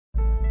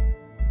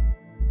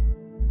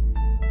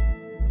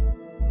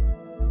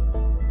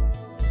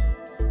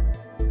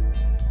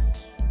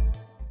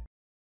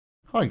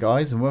Hi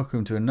guys, and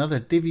welcome to another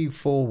Divi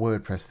for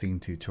WordPress theme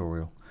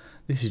tutorial.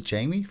 This is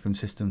Jamie from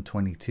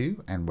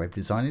System22 and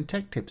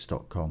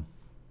webdesignandtechtips.com.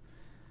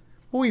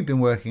 Well, we've been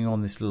working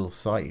on this little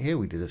site here.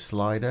 We did a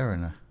slider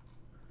and a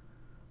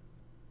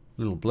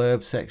little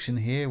blurb section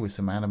here with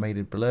some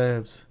animated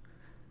blurbs.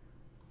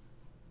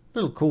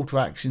 Little call to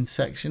action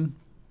section.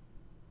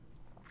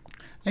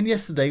 And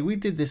yesterday we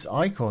did this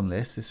icon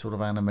list, this sort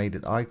of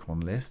animated icon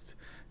list.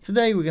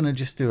 Today we're going to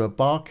just do a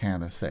bar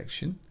counter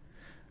section.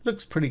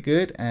 Looks pretty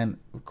good, and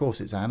of course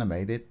it's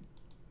animated.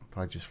 If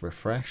I just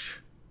refresh,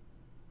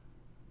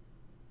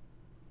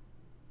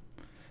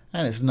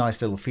 and it's a nice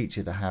little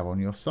feature to have on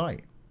your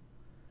site.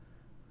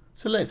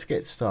 So let's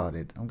get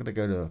started. I'm going to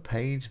go to a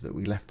page that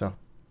we left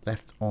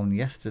on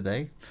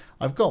yesterday.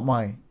 I've got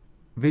my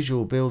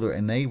visual builder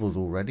enabled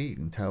already. You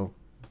can tell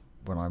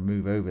when I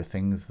move over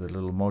things, the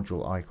little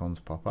module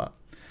icons pop up.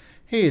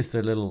 Here's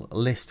the little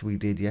list we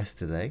did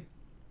yesterday.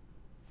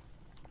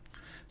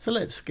 So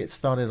let's get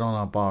started on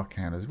our bar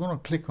counters. We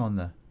want to click on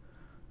the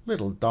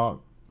little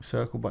dark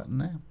circle button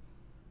there.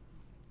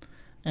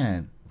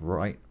 And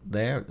right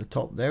there at the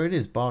top, there it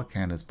is, bar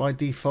counters. By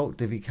default,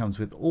 Divi comes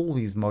with all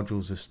these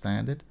modules as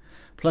standard,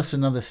 plus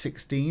another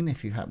 16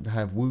 if you happen to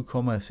have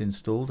WooCommerce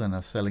installed and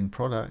are selling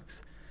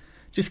products.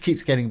 Just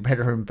keeps getting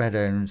better and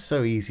better and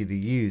so easy to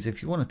use.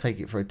 If you want to take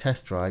it for a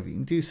test drive, you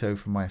can do so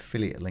from my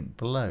affiliate link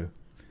below.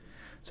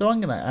 So I'm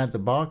going to add the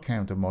bar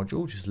counter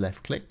module, just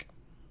left click.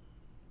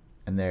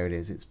 And there it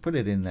is, it's put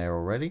it in there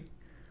already.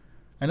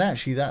 And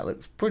actually that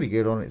looks pretty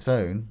good on its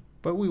own,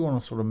 but we want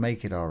to sort of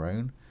make it our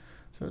own.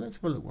 So let's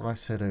have a look what I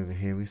said over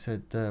here. We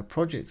said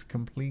projects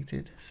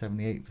completed,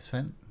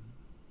 78%.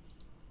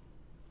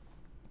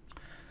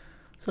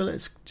 So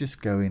let's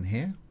just go in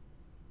here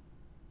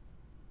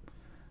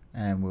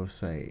and we'll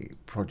say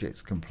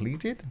projects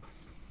completed.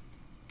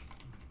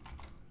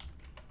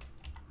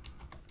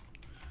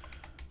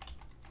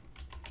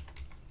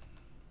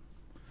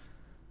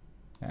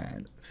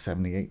 And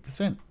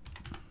 78%.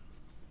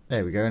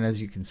 There we go, and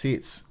as you can see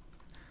it's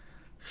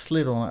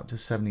slid on up to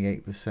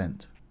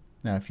 78%.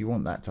 Now if you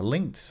want that to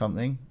link to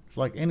something, it's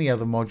like any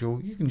other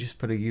module, you can just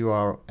put a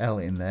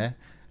URL in there,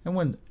 and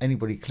when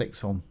anybody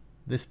clicks on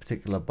this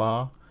particular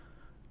bar,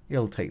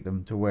 it'll take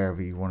them to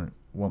wherever you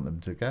want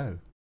them to go.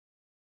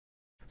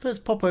 So let's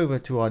pop over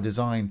to our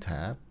design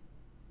tab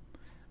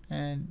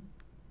and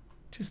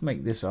just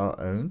make this our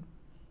own.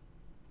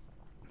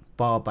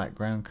 Bar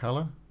background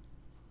color.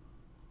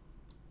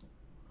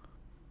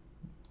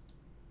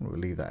 We'll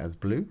leave that as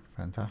blue.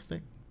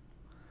 Fantastic.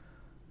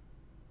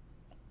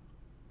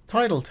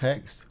 Title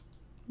text.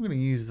 I'm going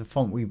to use the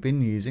font we've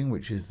been using,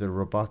 which is the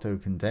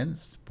Roboto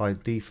Condensed. By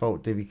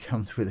default, Divi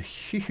comes with a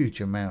huge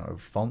amount of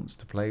fonts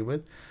to play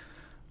with.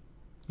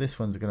 This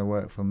one's going to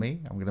work for me.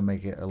 I'm going to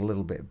make it a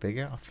little bit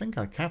bigger. I think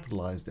I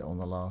capitalized it on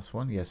the last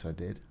one. Yes, I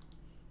did.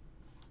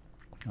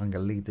 I'm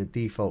going to leave the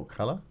default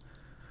color.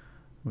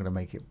 I'm going to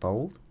make it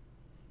bold.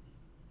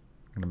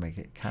 I'm going to make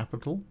it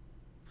capital.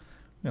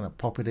 I'm going to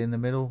pop it in the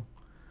middle.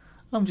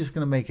 I'm just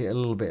going to make it a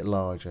little bit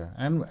larger,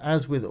 and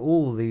as with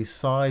all of these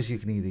size, you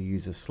can either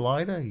use a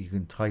slider, you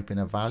can type in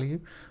a value,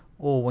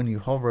 or when you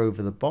hover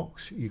over the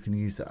box you can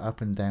use the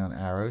up and down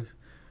arrows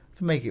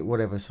to make it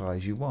whatever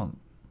size you want.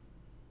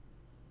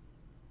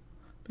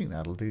 I think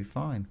that'll do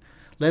fine.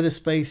 Letter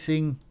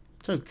spacing,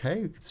 it's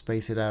okay, you could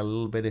space it out a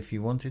little bit if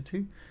you wanted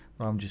to,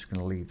 but I'm just going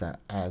to leave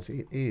that as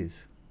it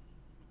is.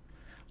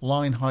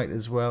 Line height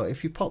as well,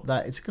 if you pop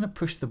that, it's going to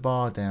push the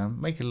bar down,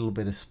 make a little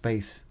bit of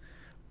space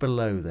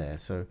below there.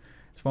 So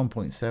it's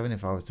 1.7.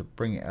 If I was to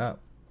bring it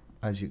up,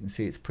 as you can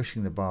see, it's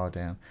pushing the bar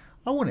down.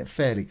 I want it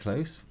fairly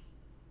close.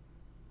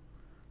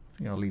 I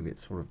think I'll leave it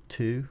sort of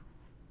 2,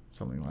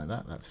 something like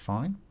that. That's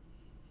fine.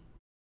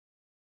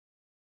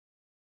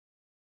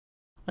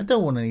 I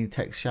don't want any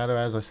text shadow.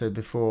 As I said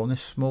before, on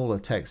this smaller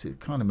text, it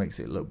kind of makes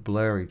it look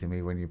blurry to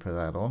me when you put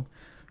that on.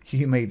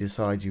 You may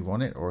decide you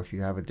want it, or if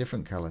you have a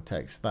different color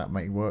text, that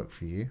may work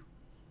for you.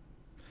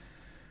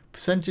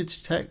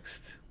 Percentage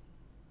text,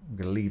 I'm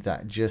going to leave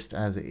that just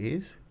as it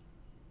is.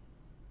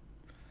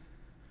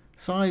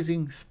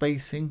 Sizing,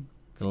 spacing,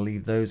 I'm going to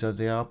leave those as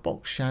they are.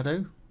 Box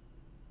shadow,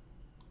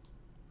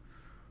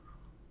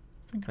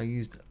 I think I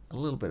used a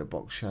little bit of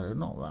box shadow,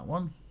 not that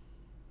one.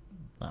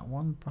 That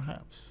one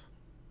perhaps.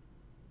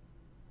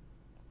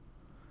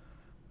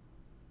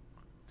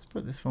 Let's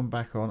put this one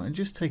back on and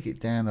just take it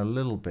down a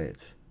little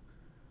bit.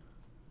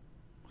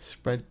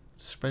 Spread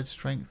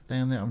strength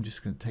down there. I'm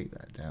just going to take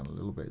that down a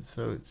little bit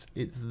so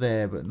it's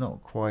there but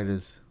not quite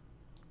as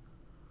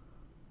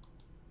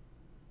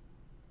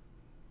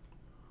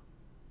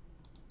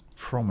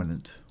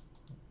prominent.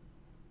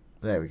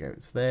 There we go,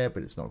 it's there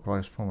but it's not quite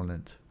as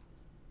prominent.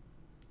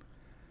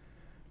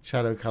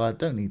 Shadow color,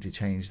 don't need to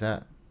change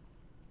that.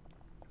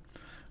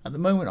 At the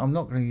moment I'm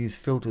not going to use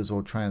filters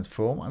or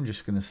transform. I'm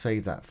just going to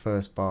save that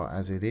first bar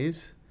as it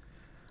is.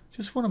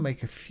 Just want to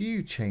make a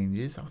few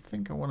changes. I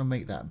think I want to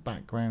make that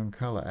background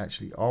color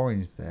actually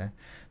orange there.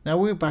 Now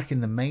we're back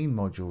in the main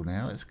module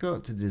now. Let's go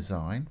up to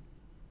design.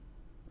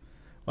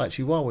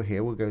 Actually, while we're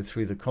here, we'll go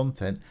through the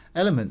content.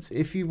 Elements,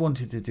 if you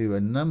wanted to do a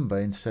number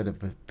instead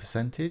of a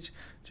percentage,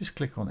 just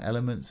click on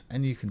elements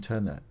and you can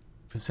turn that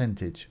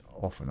percentage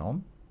off and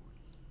on.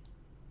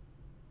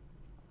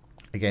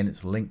 Again,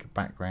 it's link,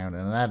 background,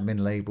 and an admin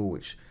label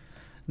which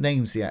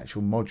names the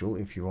actual module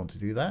if you want to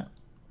do that.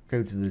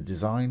 Go to the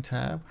design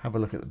tab, have a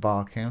look at the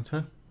bar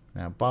counter.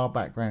 Now, bar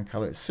background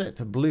color, it's set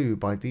to blue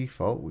by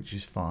default, which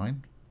is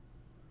fine.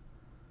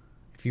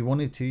 If you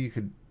wanted to, you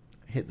could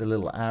hit the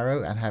little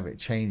arrow and have it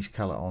change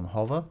color on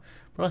hover,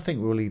 but I think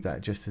we'll leave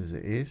that just as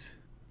it is.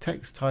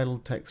 Text, title,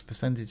 text,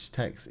 percentage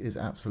text is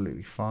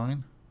absolutely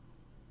fine.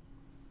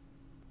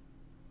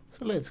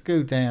 So let's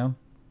go down,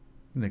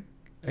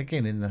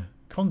 again in the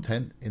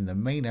content, in the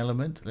main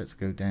element, let's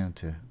go down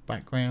to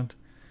background.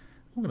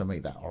 I'm going to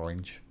make that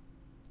orange.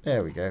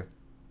 There we go.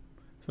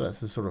 So that's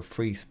the sort of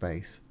free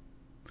space.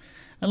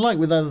 And like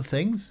with other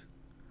things,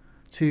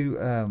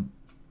 to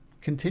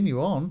continue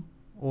on,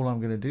 all I'm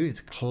going to do is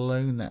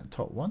clone that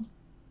top one.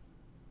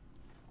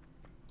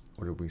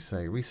 What did we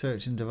say?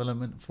 Research and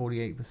development,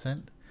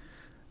 48%.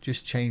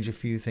 Just change a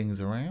few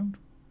things around.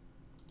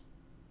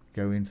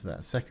 Go into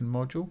that second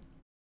module.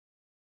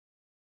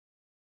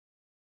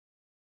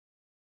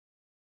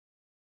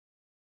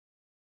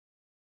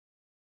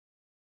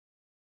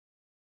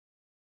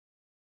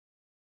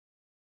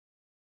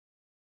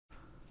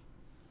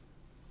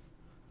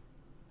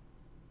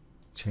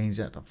 Change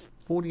that to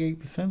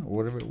 48% or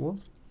whatever it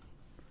was.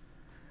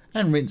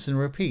 And rinse and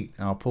repeat.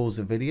 I'll pause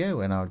the video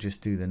and I'll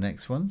just do the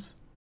next ones.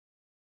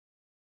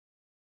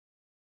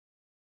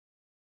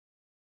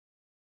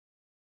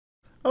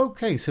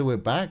 Okay, so we're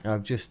back.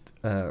 I've just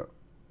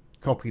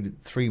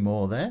copied 3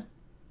 more there.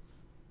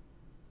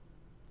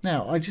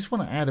 Now, I just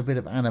want to add a bit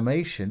of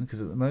animation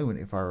because at the moment,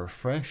 if I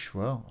refresh,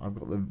 well, I've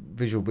got the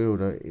visual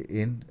builder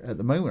in. At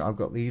the moment, I've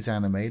got these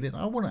animated.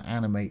 I want to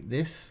animate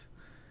this.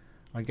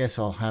 I guess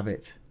I'll have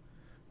it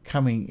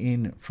coming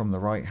in from the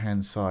right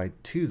hand side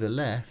to the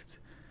left,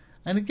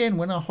 and again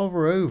when I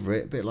hover over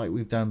it, a bit like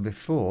we've done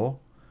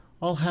before,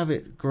 I'll have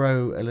it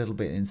grow a little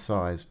bit in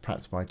size,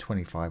 perhaps by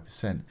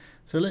 25%.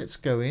 So let's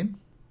go in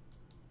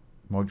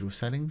module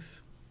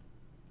settings,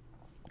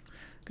 I'm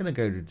going to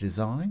go to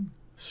design,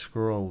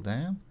 scroll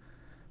down.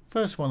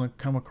 First one I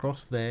come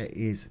across there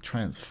is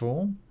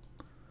transform.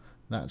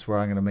 That's where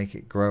I'm going to make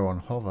it grow on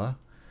hover.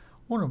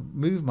 I want to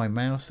move my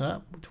mouse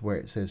up to where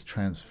it says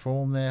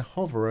transform there,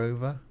 hover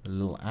over, the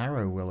little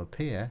arrow will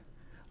appear.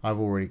 I've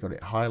already got it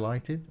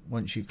highlighted.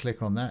 Once you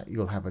click on that,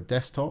 you'll have a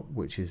desktop,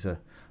 which is a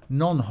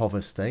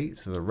non-hover state,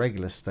 so the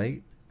regular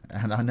state.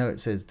 And I know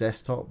it says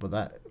desktop, but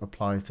that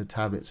applies to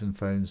tablets and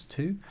phones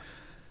too.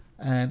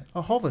 And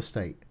a hover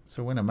state,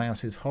 so when a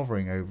mouse is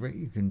hovering over it,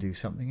 you can do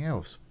something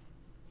else.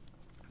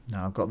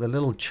 Now I've got the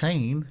little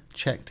chain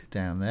checked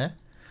down there,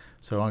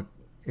 so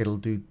it'll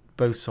do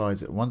both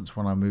sides at once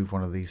when I move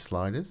one of these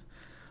sliders.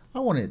 I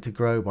want it to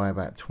grow by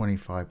about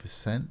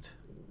 25%.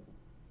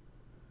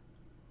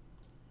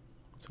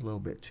 It's a little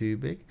bit too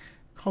big.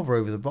 Hover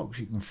over the box,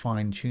 you can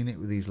fine tune it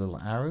with these little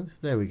arrows.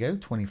 There we go,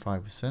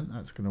 25%.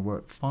 That's going to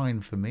work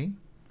fine for me.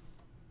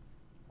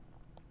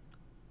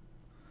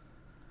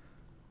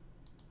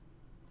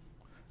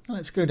 Now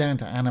let's go down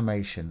to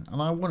animation,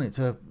 and I want it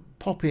to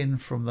pop in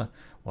from the,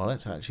 well,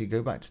 let's actually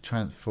go back to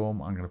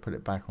transform. I'm going to put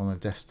it back on the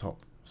desktop.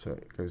 So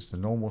it goes to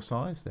normal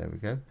size, there we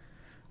go.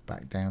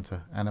 Back down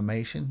to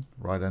animation,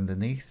 right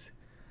underneath.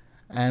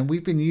 And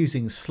we've been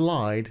using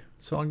slide,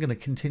 so I'm going to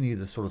continue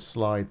the sort of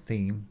slide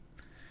theme.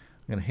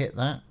 I'm going to hit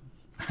that,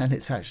 and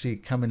it's actually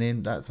coming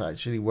in. That's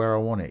actually where I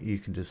want it. You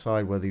can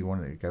decide whether you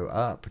want it to go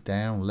up,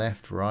 down,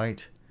 left,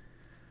 right,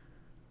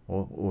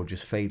 or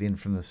just fade in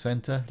from the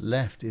center.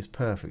 Left is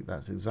perfect.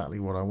 That's exactly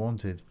what I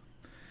wanted.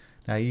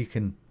 Now you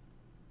can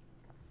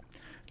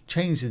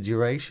change the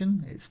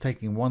duration. It's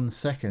taking 1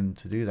 second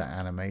to do that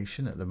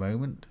animation at the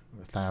moment,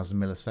 1000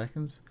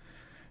 milliseconds.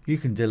 You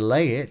can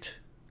delay it.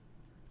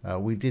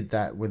 We did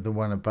that with the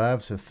one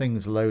above, so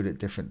things load at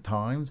different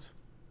times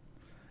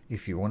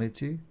if you wanted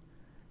to.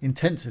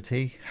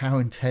 Intensity, how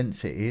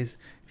intense it is.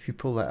 If you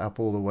pull that up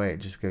all the way, it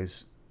just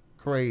goes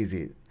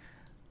crazy.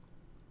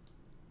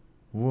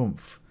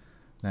 Woomph.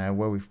 Now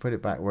where we've put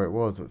it back where it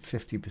was at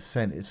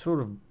 50%, it sort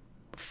of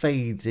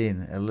fades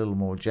in a little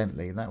more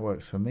gently, and that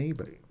works for me.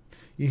 But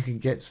you can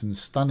get some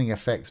stunning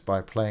effects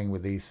by playing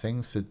with these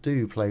things, so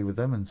do play with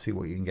them and see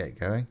what you can get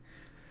going.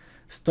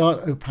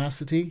 Start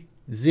opacity,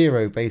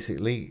 0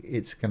 basically.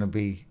 It's going to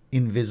be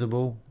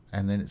invisible,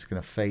 and then it's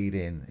going to fade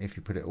in. If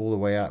you put it all the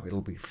way up,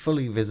 it'll be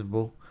fully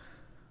visible.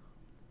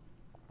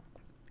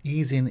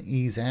 Ease in,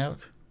 ease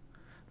out.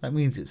 That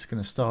means it's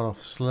going to start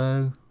off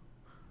slow,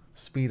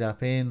 speed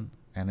up in,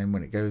 and then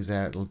when it goes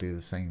out, it'll do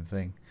the same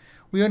thing.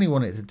 We only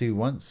want it to do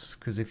once,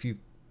 because if you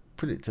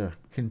put it to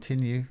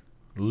continue,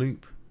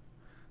 loop,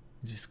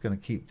 you're just going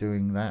to keep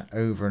doing that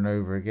over and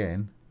over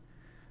again,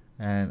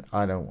 and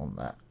I don't want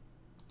that.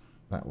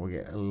 That will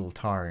get a little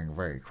tiring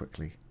very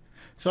quickly.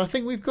 So I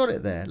think we've got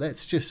it there.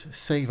 Let's just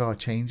save our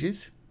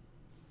changes.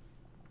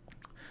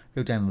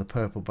 Go down to the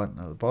purple button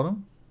at the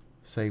bottom,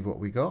 save what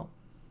we got.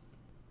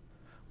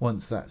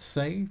 Once that's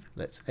saved,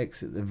 let's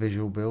exit the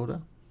Visual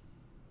Builder.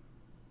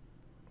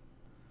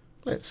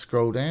 Let's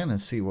scroll down and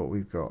see what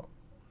we've got.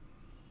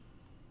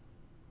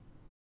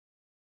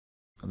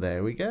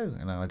 There we go.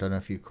 And I don't know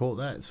if you caught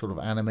that. It's sort of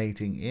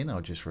animating in. I'll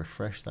just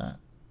refresh that.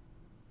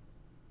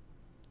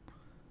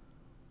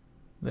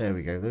 There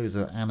we go. Those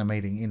are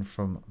animating in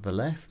from the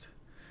left.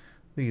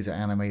 These are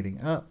animating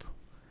up.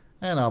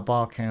 And our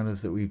bar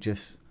counters that we've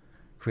just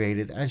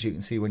created, as you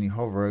can see, when you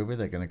hover over,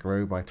 they're going to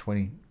grow by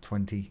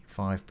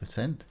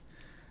 25%.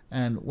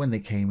 And when they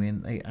came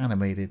in, they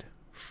animated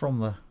from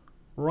the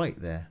right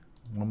there.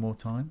 One more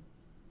time.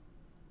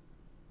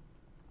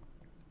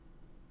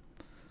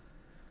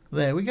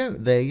 There we go.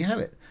 There you have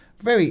it.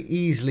 Very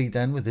easily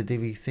done with the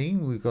Divi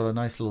theme. We've got a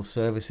nice little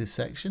services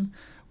section.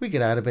 We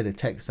could add a bit of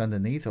text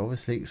underneath,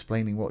 obviously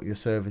explaining what your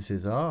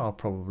services are. I'll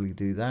probably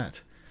do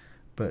that,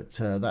 but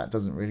that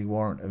doesn't really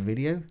warrant a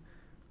video.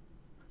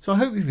 So I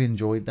hope you've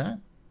enjoyed that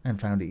and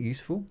found it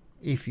useful.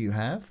 If you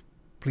have,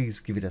 please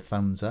give it a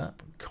thumbs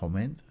up,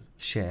 comment,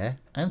 share,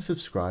 and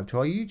subscribe to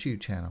our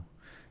YouTube channel.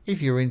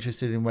 If you're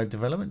interested in web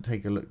development,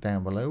 take a look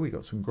down below. We've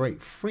got some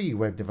great free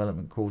web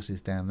development courses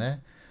down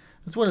there,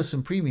 as well as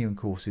some premium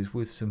courses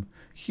with some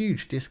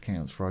huge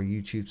discounts for our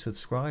YouTube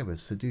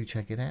subscribers, so do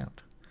check it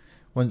out.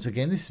 Once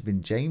again, this has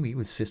been Jamie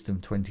with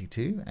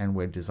System22 and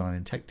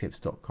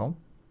webdesignandtechtips.com.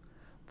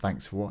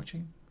 Thanks for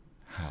watching.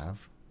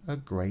 Have a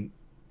great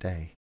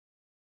day.